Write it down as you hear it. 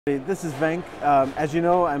This is Venk. As you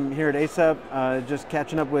know, I'm here at ACEP, just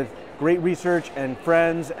catching up with great research and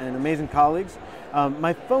friends and amazing colleagues.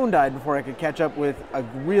 My phone died before I could catch up with a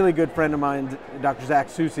really good friend of mine, Dr. Zach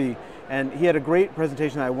Soucy, and he had a great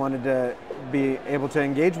presentation I wanted to be able to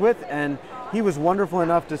engage with, and he was wonderful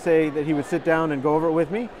enough to say that he would sit down and go over it with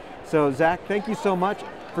me. So Zach, thank you so much.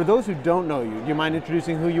 For those who don't know you, do you mind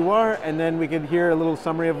introducing who you are, and then we can hear a little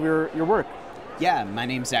summary of your work? Yeah, my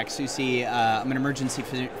name's Zach Soucy. I'm an emergency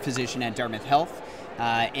physician at Dartmouth Health,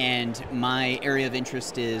 and my area of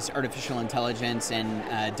interest is artificial intelligence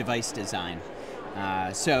and device design.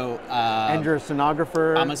 And you're a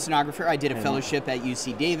sonographer? I'm a sonographer. I did a fellowship at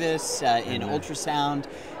UC Davis in ultrasound.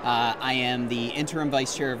 I am the interim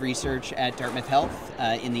vice chair of research at Dartmouth Health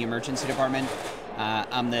in the emergency department.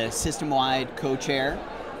 I'm the system-wide co-chair,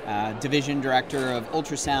 division director of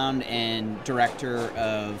ultrasound, and director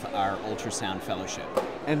of our ultrasound fellowship.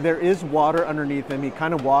 And there is water underneath him. He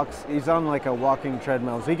kind of walks, he's on like a walking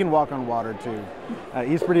treadmill, so he can walk on water too.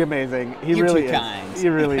 He's pretty amazing. You're really too kind. He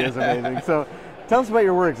really is amazing. So tell us about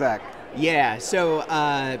your work, Zach. Yeah, so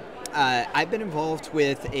I've been involved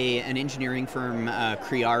with an engineering firm,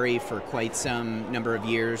 Criari, for quite some number of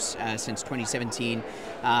years, since 2017.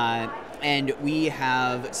 And we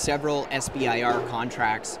have several SBIR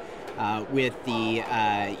contracts with the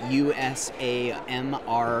USAMRDC,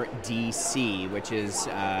 which is... Is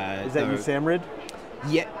that USAMRID?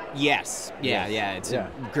 Yeah, yes. Yeah, it's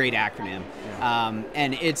a great acronym. Yeah.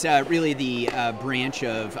 And it's really the branch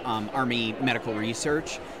of Army Medical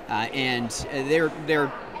Research. And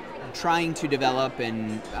they're trying to develop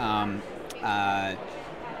and,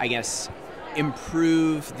 I guess,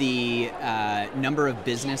 improve the number of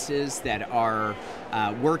businesses that are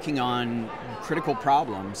working on critical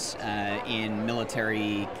problems in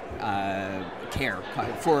military care,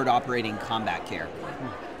 forward operating combat care.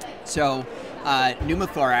 So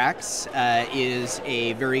pneumothorax is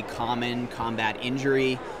a very common combat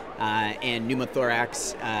injury, and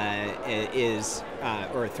pneumothorax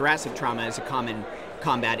or thoracic trauma is a common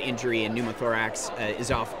combat injury, and pneumothorax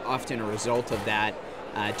is often a result of that.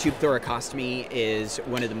 Tube thoracostomy is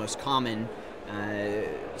one of the most common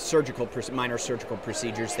minor surgical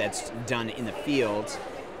procedures that's done in the field.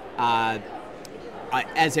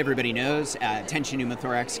 As everybody knows, tension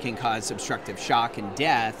pneumothorax can cause obstructive shock and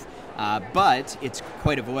death, but it's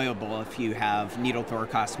quite avoidable if you have needle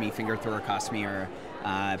thoracostomy, finger thoracostomy, or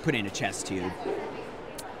put in a chest tube.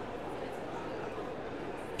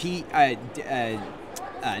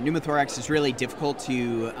 Pneumothorax is really difficult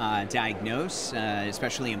to diagnose,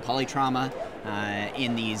 especially in polytrauma,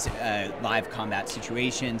 in these live combat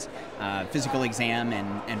situations. Physical exam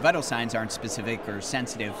and vital signs aren't specific or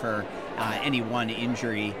sensitive for any one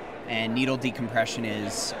injury, and needle decompression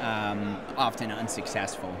is often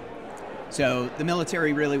unsuccessful. So the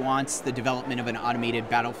military really wants the development of an automated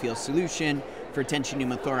battlefield solution for tension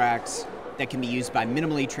pneumothorax that can be used by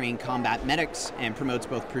minimally trained combat medics and promotes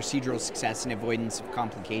both procedural success and avoidance of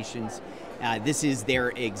complications. This is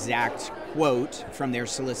their exact quote from their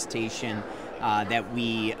solicitation that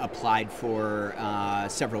we applied for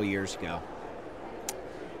several years ago.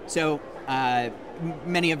 So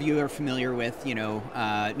many of you are familiar with,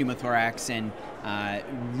 pneumothorax and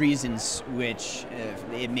reasons which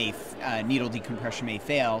needle decompression may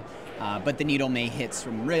fail, but the needle may hit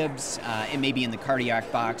some ribs, it may be in the cardiac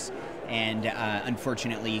box, and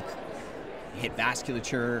unfortunately hit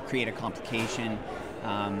vasculature, create a complication.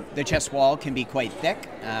 The chest wall can be quite thick.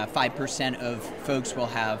 5% of folks will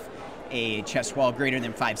have a chest wall greater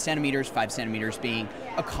than 5 centimeters, 5 centimeters being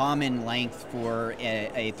a common length for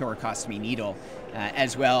a thoracostomy needle.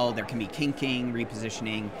 As well, there can be kinking,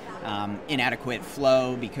 repositioning, inadequate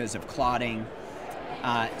flow because of clotting.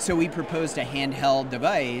 So we proposed a handheld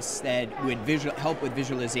device that would help with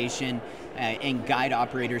visualization and guide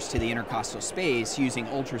operators to the intercostal space using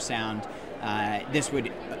ultrasound. This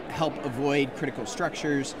would help avoid critical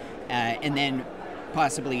structures and then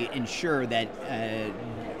possibly ensure that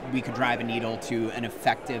we could drive a needle to an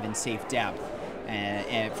effective and safe depth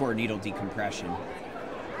for needle decompression.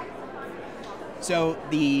 So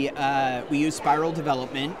we use spiral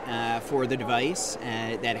development for the device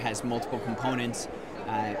that has multiple components.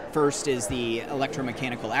 First is the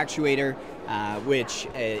electromechanical actuator, which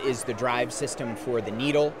is the drive system for the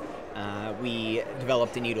needle. We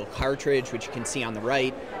developed a needle cartridge, which you can see on the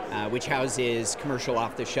right, which houses commercial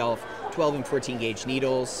off-the-shelf 12 and 14 gauge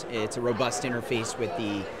needles. It's a robust interface with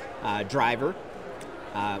the driver.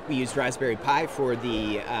 We used Raspberry Pi for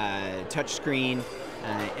the touchscreen,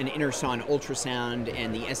 an Interson ultrasound,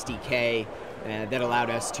 and the SDK that allowed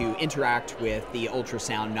us to interact with the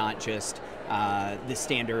ultrasound, not just the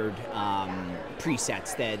standard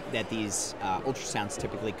presets that these ultrasounds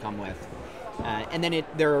typically come with. And then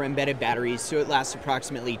there are embedded batteries, so it lasts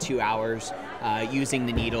approximately 2 hours, using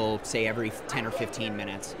the needle, say, every 10 or 15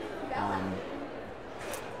 minutes.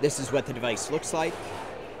 This is what the device looks like.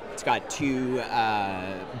 It's got two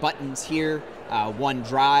buttons here. One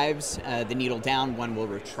drives the needle down, one will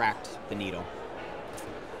retract the needle.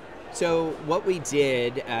 So what we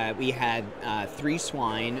did, we had 3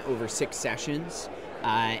 swine over 6 sessions,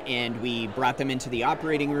 and we brought them into the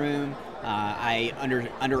operating room. I, under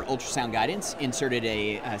ultrasound guidance, inserted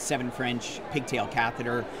a 7 French pigtail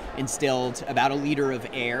catheter, instilled about 1 liter of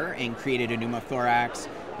air, and created a pneumothorax.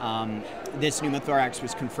 This pneumothorax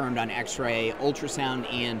was confirmed on X-ray,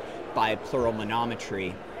 ultrasound, and by pleural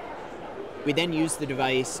manometry. We then used the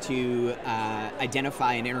device to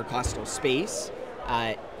identify an intercostal space.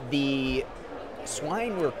 The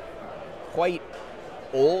swine were quite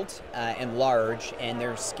old and large, and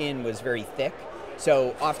their skin was very thick.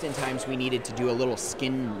 So oftentimes we needed to do a little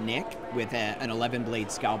skin nick with an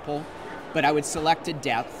 11-blade scalpel. But I would select a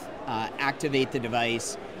depth, activate the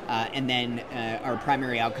device, and then our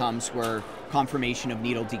primary outcomes were confirmation of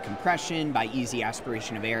needle decompression by easy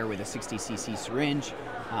aspiration of air with a 60 cc syringe,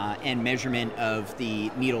 and measurement of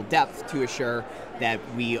the needle depth to assure that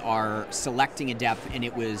we are selecting a depth and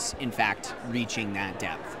it was in fact reaching that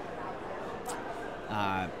depth.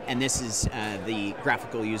 And this is the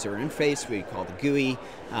graphical user interface we call the GUI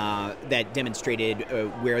that demonstrated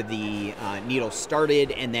where the needle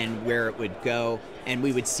started and then where it would go, and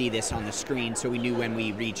we would see this on the screen so we knew when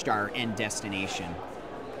we reached our end destination.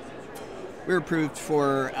 We were approved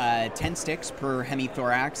for 10 sticks per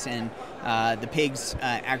hemithorax, and the pigs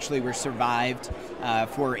actually were survived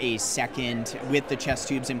for a second with the chest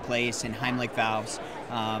tubes in place and Heimlich valves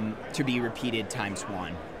to be repeated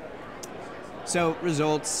 ×1. So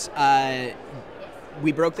results,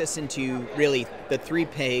 we broke this into really the 3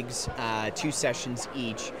 pigs, 2 sessions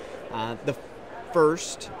each. The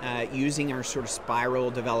first, using our sort of spiral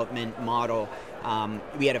development model,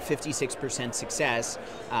 we had a 56% success.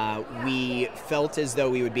 We felt as though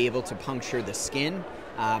we would be able to puncture the skin,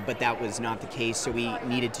 but that was not the case, so we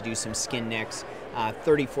needed to do some skin nicks.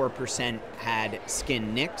 34% had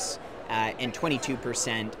skin nicks, and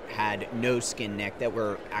 22% had no skin nick that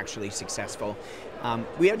were actually successful.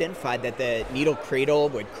 We identified that the needle cradle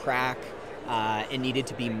would crack and needed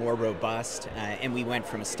to be more robust, and we went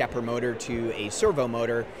from a stepper motor to a servo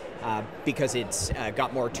motor because it's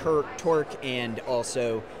got more torque and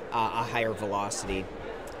also a higher velocity.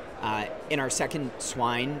 In our second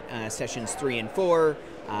swine, sessions 3 and 4,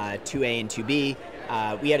 2A and 2B,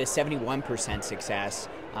 we had a 71% success.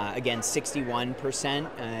 Again,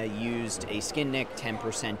 61% used a skin nick,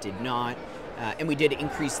 10% did not. And we did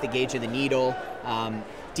increase the gauge of the needle,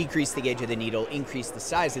 decrease the gauge of the needle, increase the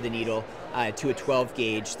size of the needle to a 12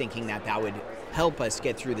 gauge, thinking that that would help us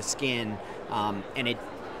get through the skin, and it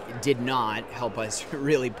did not help us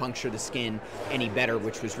really puncture the skin any better,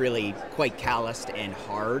 which was really quite calloused and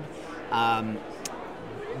hard.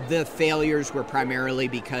 The failures were primarily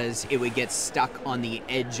because it would get stuck on the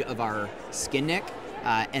edge of our skin nick,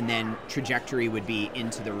 and then trajectory would be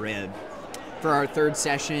into the rib. For our third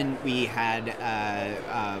session, we had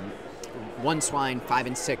 1 swine, 5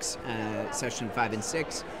 and 6, session 5 and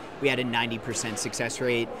 6. We had a 90% success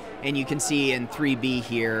rate, and you can see in 3B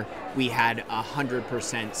here, we had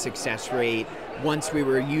 100% success rate once we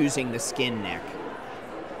were using the skin nick.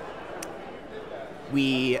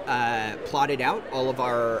 We plotted out all of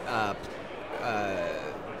our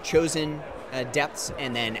chosen depths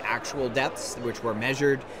and then actual depths, which were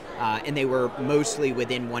measured, and they were mostly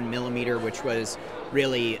within 1 millimeter, which was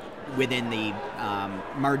really within the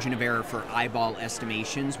margin of error for eyeball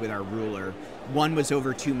estimations with our ruler. One was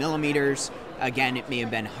over 2 millimeters. Again, it may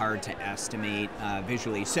have been hard to estimate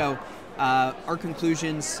visually. So our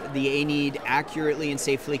conclusions: the ANEED accurately and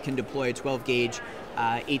safely can deploy a 12 gauge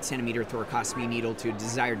 8 centimeter thoracostomy needle to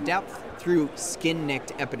desired depth through skin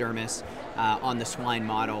nicked epidermis on the swine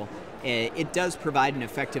model. It does provide an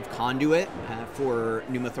effective conduit for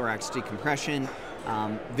pneumothorax decompression,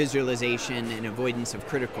 visualization and avoidance of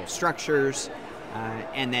critical structures,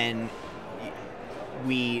 and then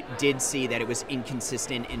we did see that it was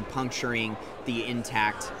inconsistent in puncturing the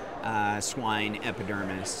intact swine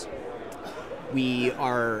epidermis. We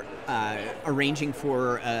are arranging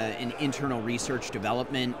for an internal research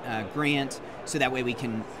development grant, so that way we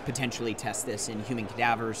can potentially test this in human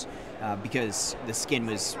cadavers, because the skin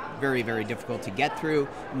was very, very difficult to get through.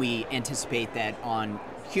 We anticipate that on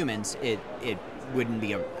humans it wouldn't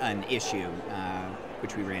be an issue,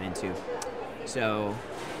 which we ran into. So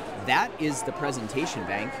that is the presentation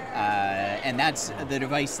bank, and that's the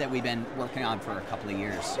device that we've been working on for a couple of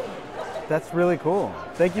years. That's really cool.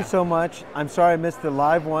 Thank you so much. I'm sorry I missed the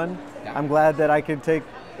live one. Yeah. I'm glad that I could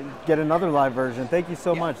get another live version. Thank you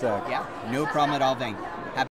so much, Zach. Yeah, no problem at all, Vang.